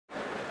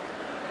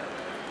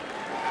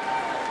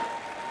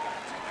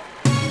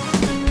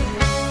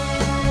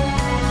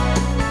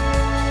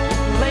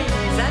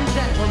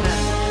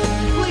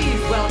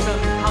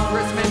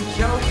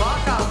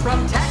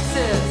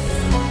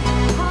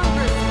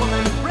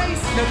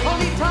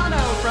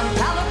Napolitano from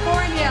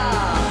California,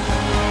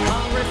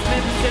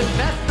 Congressman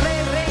Silvestre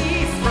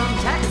Reyes from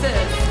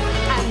Texas,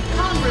 and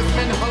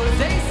Congressman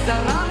Jose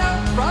Serrano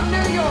from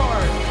New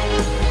York.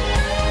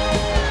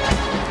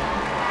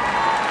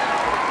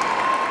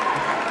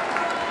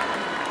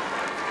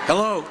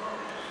 Hello,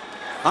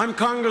 I'm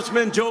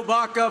Congressman Joe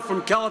Baca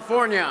from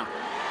California.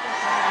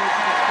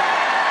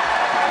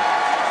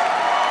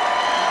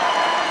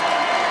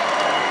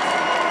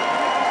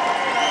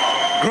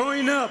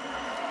 Growing up,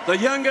 the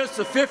youngest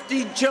of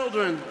 15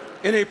 children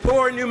in a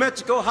poor New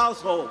Mexico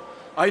household,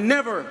 I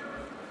never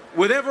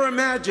would ever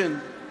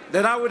imagine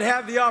that I would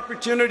have the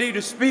opportunity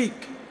to speak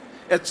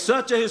at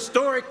such a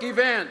historic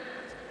event.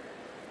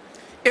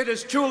 It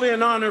is truly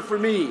an honor for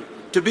me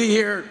to be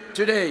here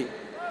today.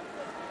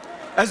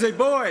 As a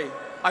boy,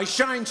 I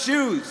shined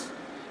shoes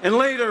and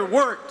later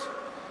worked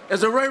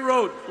as a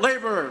railroad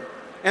laborer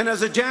and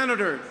as a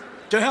janitor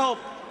to help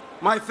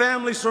my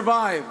family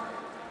survive.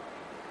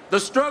 The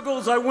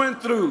struggles I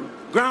went through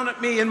grounded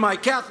me in my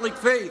Catholic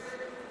faith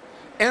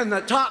and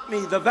that taught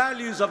me the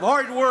values of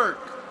hard work.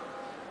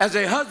 As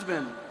a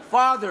husband,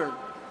 father,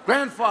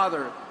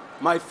 grandfather,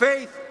 my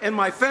faith and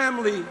my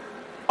family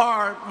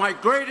are my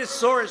greatest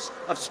source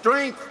of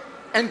strength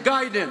and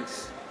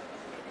guidance.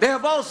 They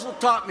have also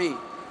taught me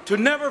to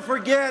never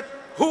forget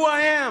who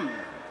I am.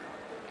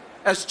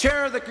 As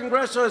chair of the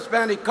Congressional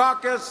Hispanic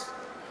Caucus,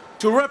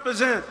 to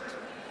represent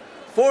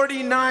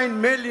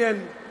 49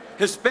 million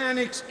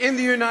Hispanics in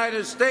the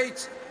United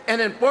States and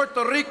in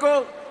Puerto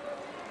Rico,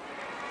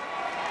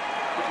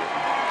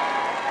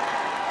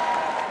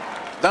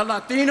 the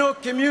Latino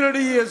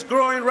community is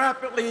growing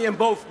rapidly in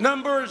both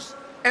numbers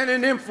and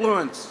in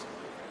influence.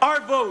 Our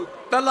vote,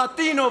 the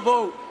Latino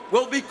vote,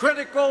 will be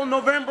critical in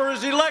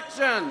November's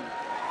election.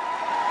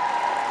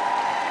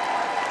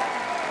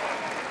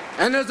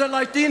 And as a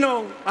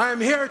Latino, I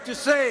am here to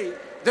say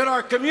that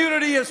our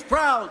community is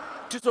proud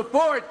to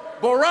support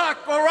Barack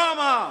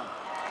Obama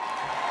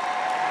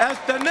as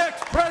the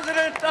next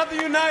President of the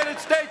United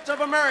States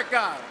of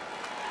America.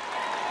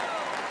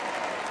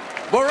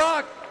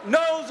 Barack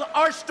knows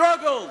our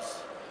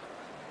struggles.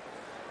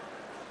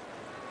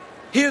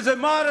 He is a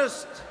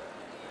modest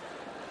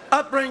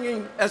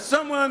upbringing as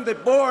someone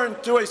that born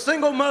to a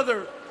single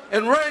mother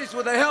and raised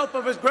with the help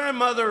of his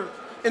grandmother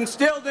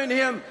instilled in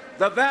him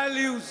the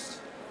values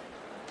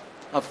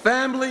of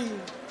family,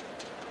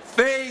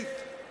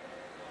 faith,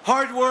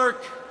 hard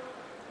work,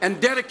 and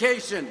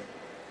dedication.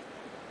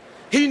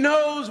 He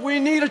knows we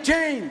need a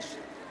change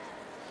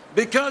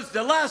because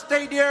the last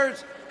 8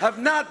 years have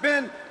not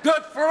been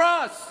good for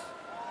us.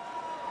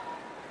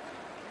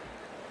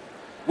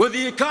 With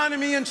the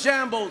economy in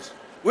shambles,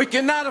 we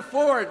cannot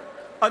afford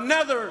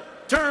another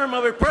term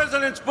of a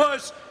President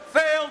Bush's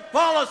failed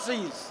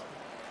policies.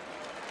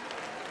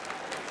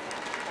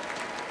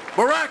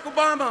 Barack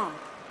Obama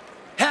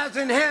has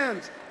in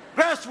hand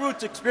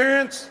grassroots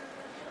experience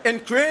in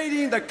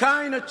creating the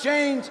kind of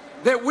change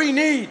that we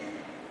need.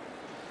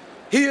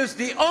 He is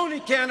the only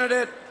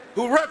candidate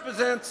who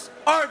represents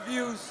our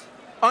views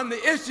on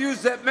the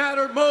issues that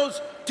matter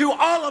most to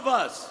all of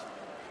us.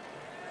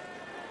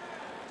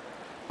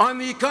 On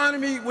the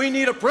economy, we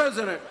need a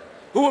president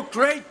who will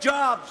create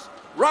jobs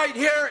right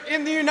here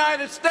in the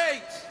United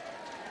States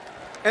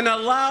and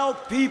allow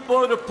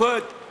people to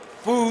put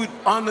food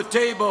on the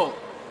table.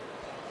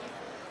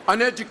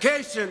 On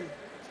education,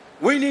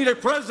 we need a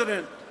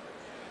president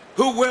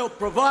who will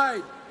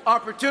provide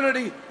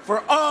opportunity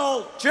for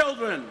all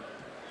children.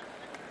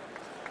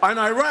 On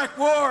Iraq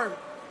war,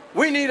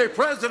 we need a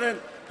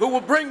president who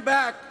will bring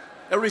back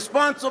a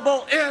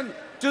responsible end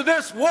to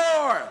this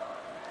war,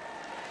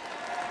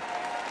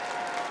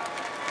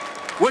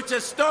 which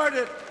has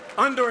started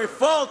under a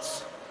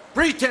false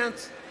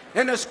pretense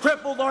and has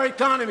crippled our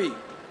economy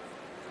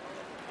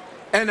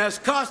and has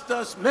cost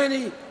us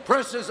many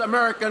precious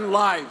American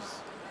lives.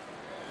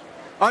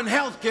 On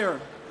health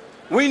care,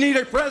 we need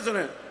a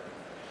president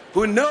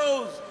who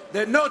knows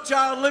that no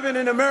child living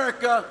in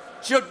America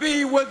should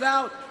be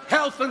without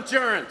health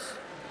insurance.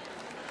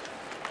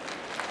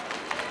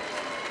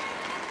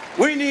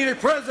 We need a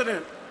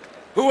president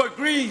who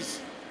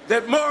agrees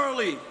that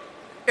morally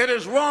it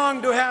is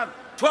wrong to have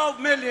 12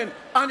 million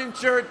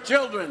uninsured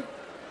children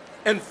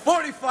and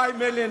 45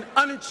 million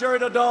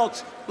uninsured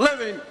adults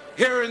living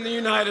here in the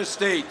United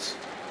States.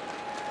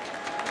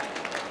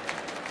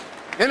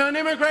 And on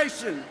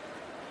immigration,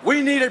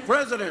 we need a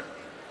president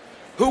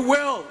who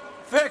will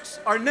fix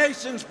our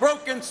nation's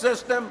broken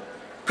system,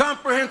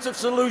 comprehensive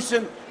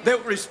solution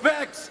that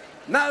respects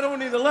not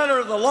only the letter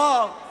of the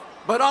law,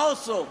 but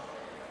also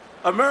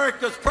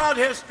America's proud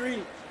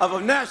history of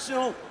a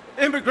national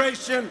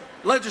immigration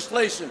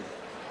legislation.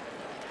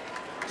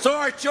 So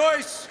our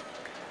choice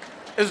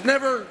is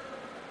never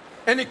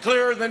any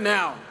clearer than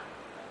now.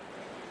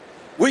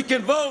 We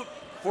can vote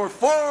for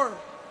 4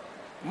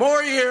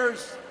 more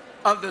years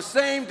of the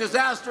same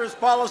disastrous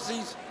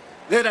policies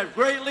that have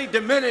greatly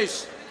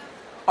diminished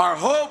our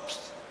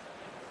hopes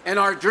and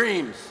our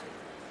dreams.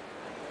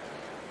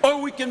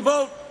 Or we can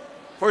vote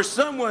for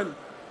someone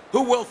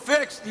who will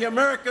fix the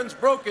Americans'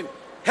 broken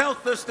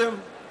health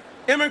system,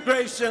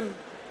 immigration,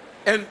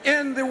 and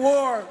end the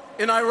war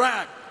in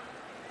Iraq,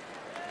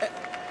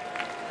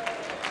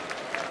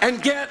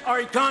 and get our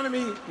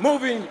economy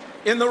moving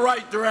in the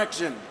right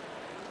direction.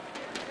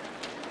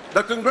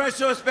 The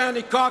Congressional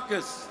Hispanic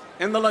Caucus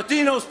and the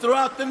Latinos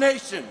throughout the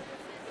nation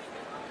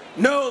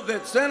know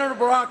that Senator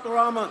Barack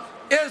Obama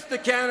is the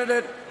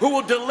candidate who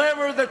will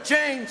deliver the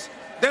change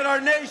that our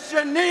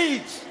nation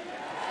needs.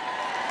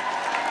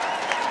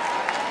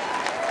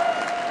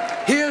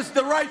 He is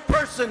the right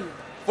person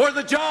for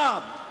the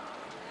job.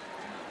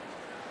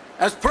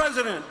 As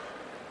president,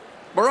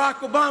 Barack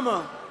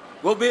Obama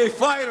will be a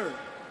fighter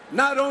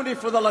not only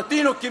for the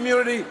Latino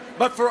community,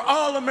 but for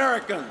all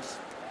Americans.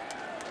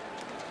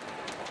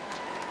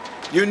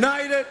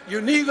 United,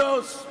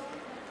 unidos,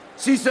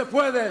 si se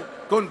puede,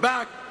 con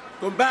Barack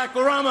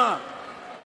Obama.